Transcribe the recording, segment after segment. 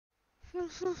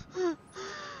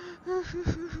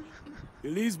He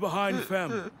leaves behind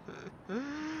family,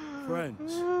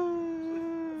 friends,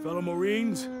 fellow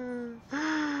Marines, and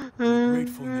a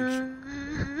grateful nation.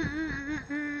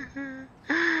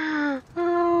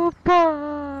 Oh, Pa!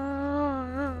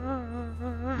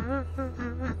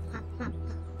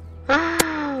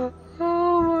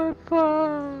 Oh, my Pa!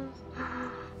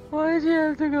 Why'd you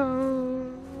have to go?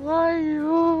 Why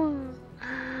you?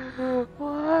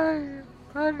 Why?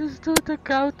 I understood the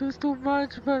count was too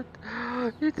much, but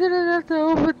you didn't have to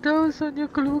overdose on your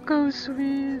glucose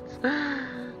sweets.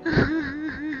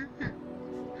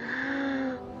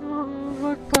 Oh,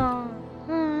 my Pa.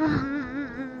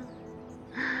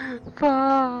 Pa.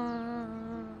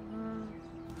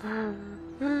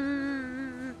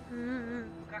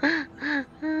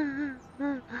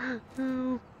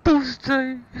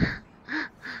 Pussy.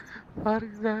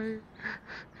 Vargdai.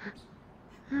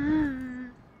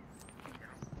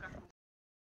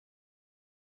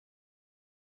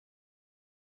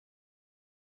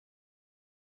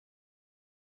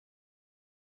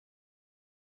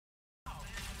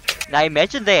 Now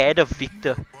imagine they had a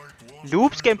Victor.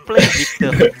 Noobs can play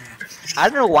Victor. I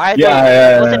don't know why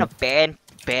it wasn't a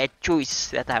bad choice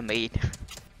that I made.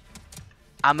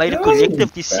 I made a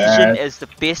collective decision as the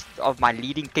best of my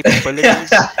leading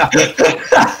capabilities.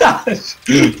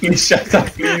 Please shut up,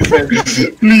 please, man.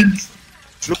 Please.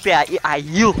 Look there, I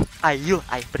heal,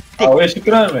 I protect. Oh, where's your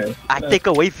crown, man? I take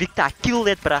away Victor, I kill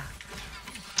that, bruh.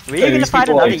 Where you gonna find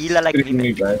another healer like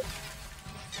me, man?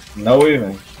 No way,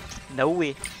 man. No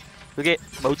way. Okay,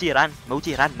 Moji run,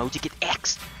 Moji get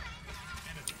axed.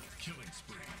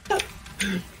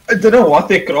 I don't know what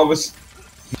their crop is.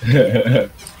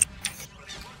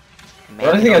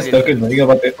 One thing I stuck annoying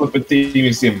about that flipper team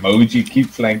is the emoji keep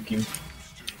flanking.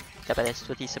 Yeah, but that's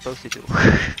what he's supposed to do.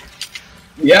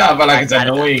 Yeah, but like it's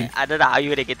annoying. I don't know how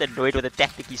you're gonna get annoyed with the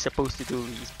tactic he's supposed to do.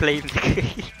 He's playing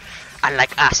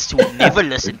unlike us who never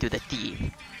listen to the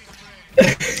team.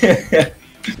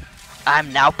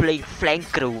 I'm now playing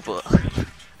flank rover.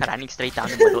 Running straight down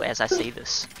the middle as I say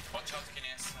this.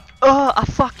 Oh, I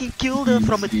fucking killed her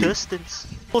from a distance.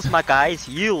 Heals, my guys,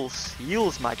 heals.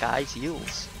 Heals, my guys,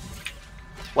 heals.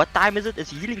 What time is it?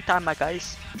 It's healing time, my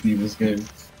guys. This game.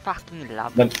 Fucking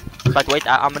love it. But wait,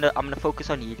 I'm gonna focus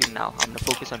on healing now. I'm gonna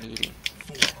focus on healing.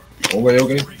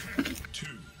 Okay.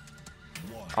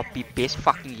 I'll be best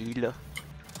fucking healer.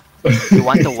 You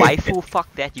want the waifu?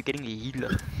 Fuck that, you're getting a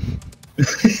healer.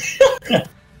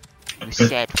 You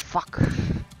sad fuck.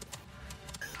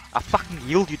 I fucking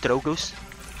healed you, Drogos.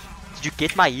 Did you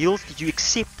get my heals? Did you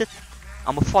accept it?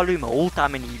 I'ma follow him the whole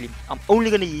time and heal him. I'm only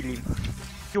gonna heal him.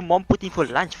 Your mom put in for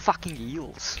lunch fucking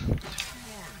heals.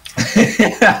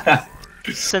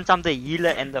 Since I'm the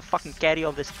healer and the fucking carry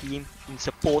of this team in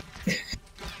support,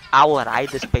 I will ride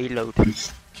this payload.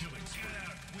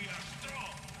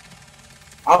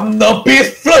 I'm the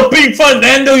best flipping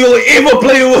Fernando you'll ever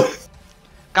play with!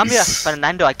 Come here,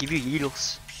 Fernando, I give you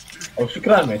heals. Oh,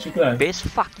 shukran, man, shukran. Best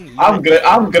fucking healer.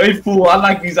 I'm grateful,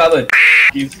 unlike these other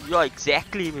Yeah,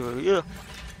 exactly, yeah.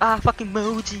 Ah, fucking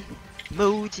Moji.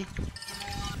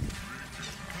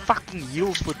 Fucking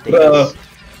heals for days.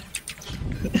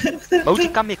 Moji,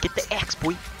 come here, get the axe,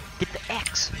 boy. Get the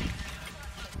axe.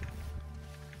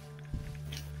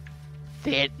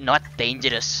 They're not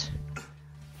dangerous.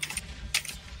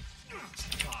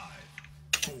 5,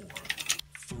 4,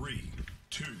 3,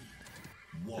 2,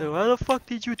 1. Why the fuck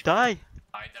did you die?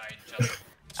 I died just.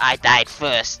 I died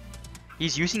first.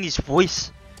 He's using his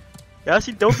voice.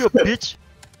 Yasin, don't be a bitch.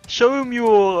 Show him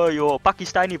your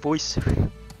Pakistani voice.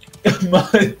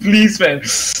 Man, please, man.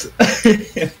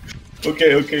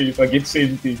 Okay, if I get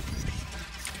 70.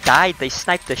 Died, they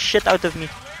sniped the shit out of me.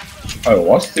 I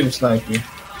watched him sniping.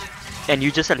 And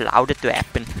you just allowed it to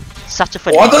happen. Such a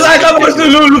What was I supposed to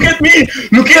do? Look at me!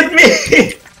 Look at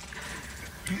me!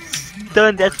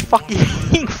 Turn that fucking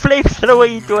flamethrower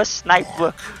into a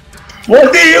sniper.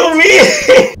 What do you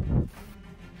mean?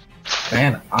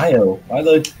 Ban IO. Why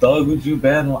the dog would you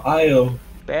ban IO?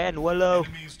 Ban Willow.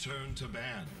 Enemy's turn to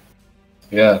ban.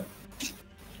 Yeah.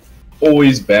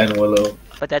 Always ban Willow.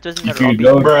 But that was in the If you lobby.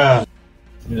 don't,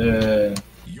 yeah.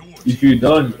 If you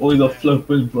don't, always a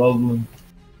flipping problem.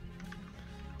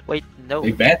 Wait, no.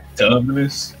 They ban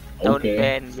Terminus. Don't Okay.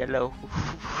 ban Yellow.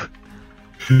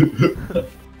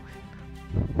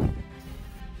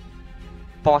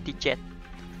 Party chat.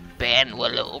 Ban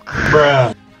Willow.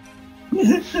 Turn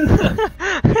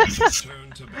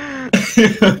to ban.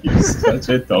 You're such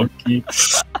a donkey.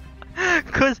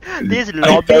 Cause there's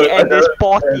lobby and there's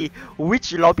party.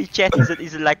 Which lobby chat is it?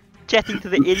 Is it like chatting to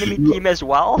the enemy team as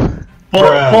well?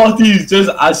 Party is just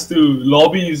us two.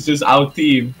 Lobby is just our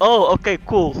team. Oh, okay,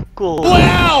 cool.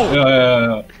 Wow!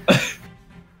 Yeah.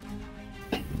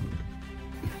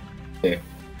 Okay.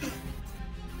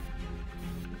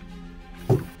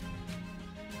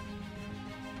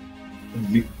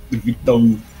 The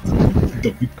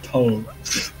Victor.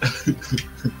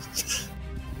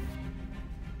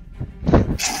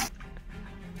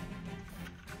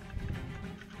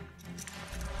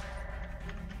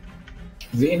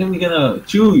 Is the enemy gonna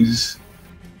choose?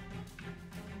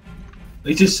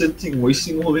 They're just sitting,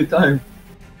 wasting all their time.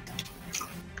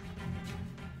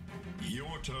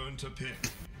 Your turn to pick.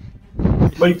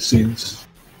 Makes sense.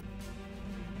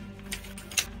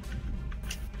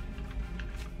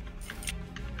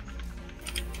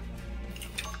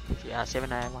 Yeah,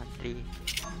 7913.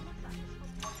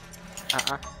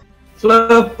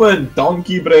 Flippin'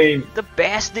 donkey brain. The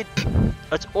bastard.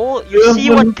 That's all. You see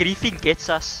what griefing gets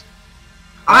us.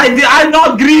 I'm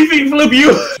not grieving, flip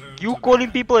you. You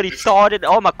calling people retarded.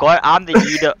 Oh my god, I'm the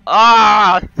leader.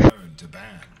 Ah! Turn to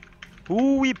ban.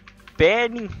 Who we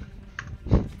banning?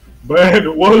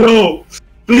 Man, Wallow.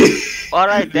 Please.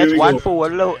 Alright, Here that's we one go. for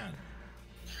Wallow.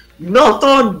 Not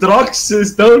on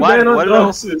Droxus. Don't One ban on Wallow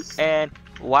Droxus. and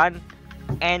one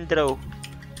Andro.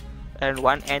 And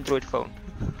one Android phone.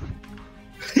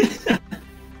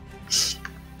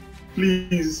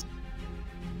 Please.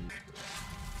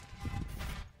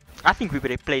 I think we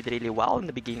played really well in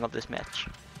the beginning of this match.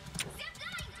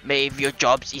 Maeve, your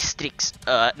job's is strict.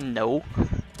 No.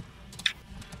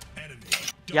 Enemy.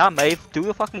 Yeah, Maeve, do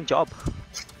your fucking job.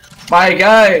 My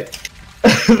guy.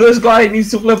 This guy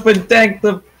needs to flip and tank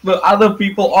the other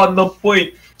people on the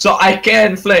point so I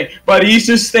can flank. But he's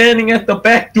just standing at the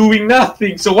back doing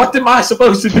nothing. So what am I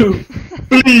supposed to do?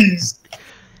 Please.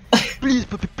 Please,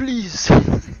 puppy, please.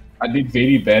 I did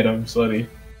very bad, I'm sorry.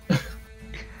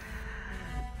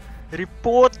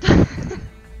 Report.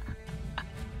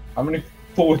 I'm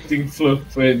reporting flip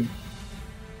and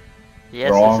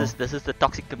Yes, Wrong. this is the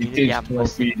toxic community I'm intentional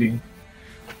listening. feeding.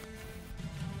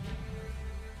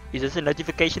 Is this a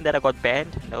notification that I got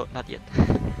banned? No, not yet.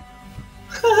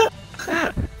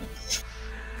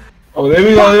 Oh, there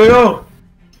we go.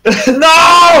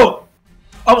 No!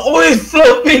 I'm always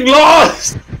flipping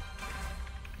lost!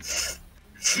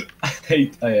 I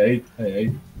hate.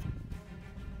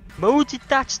 Moji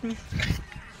touched me.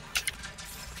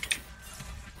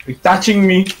 You're touching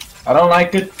me. I don't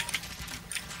like it.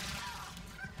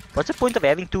 What's the point of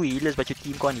having two healers but your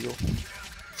team can't heal?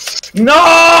 No!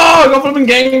 I got flipping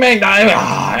gangbang.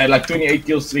 I had like 28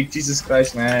 kills streak. Jesus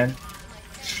Christ, man.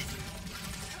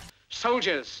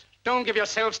 Soldiers, don't give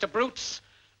yourselves to brutes.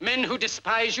 Men who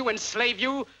despise you, enslave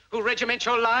you, who regiment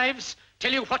your lives,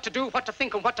 tell you what to do, what to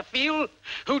think, and what to feel,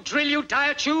 who drill you,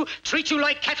 diet you, treat you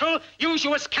like cattle, use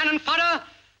you as cannon fodder.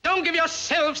 Don't give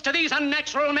yourselves to these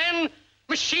unnatural men,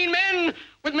 machine men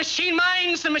with machine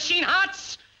minds and machine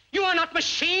hearts. You are not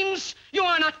machines, you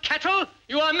are not cattle,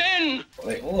 you are men.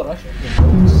 They all rush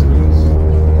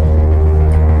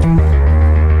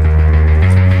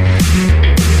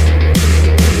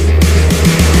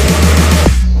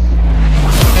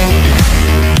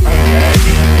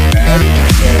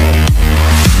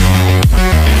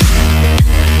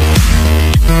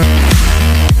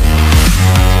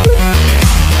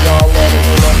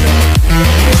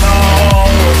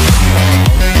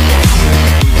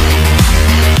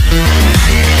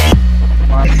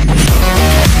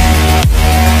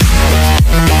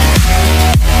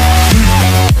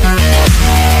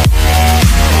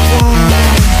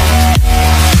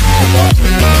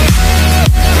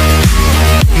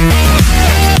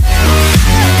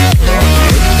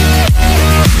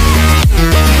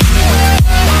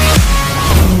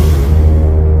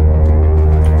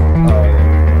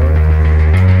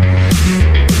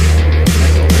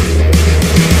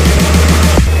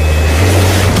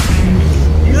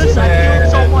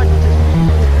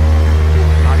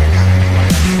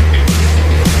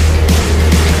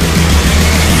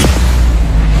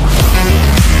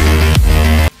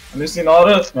in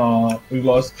order? No, we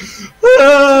lost.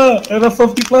 In a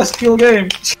 50+ kill game.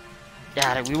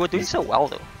 Yeah, we were doing so well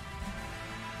though.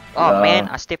 Oh Yeah. man,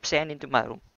 I stepped sand into my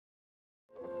room.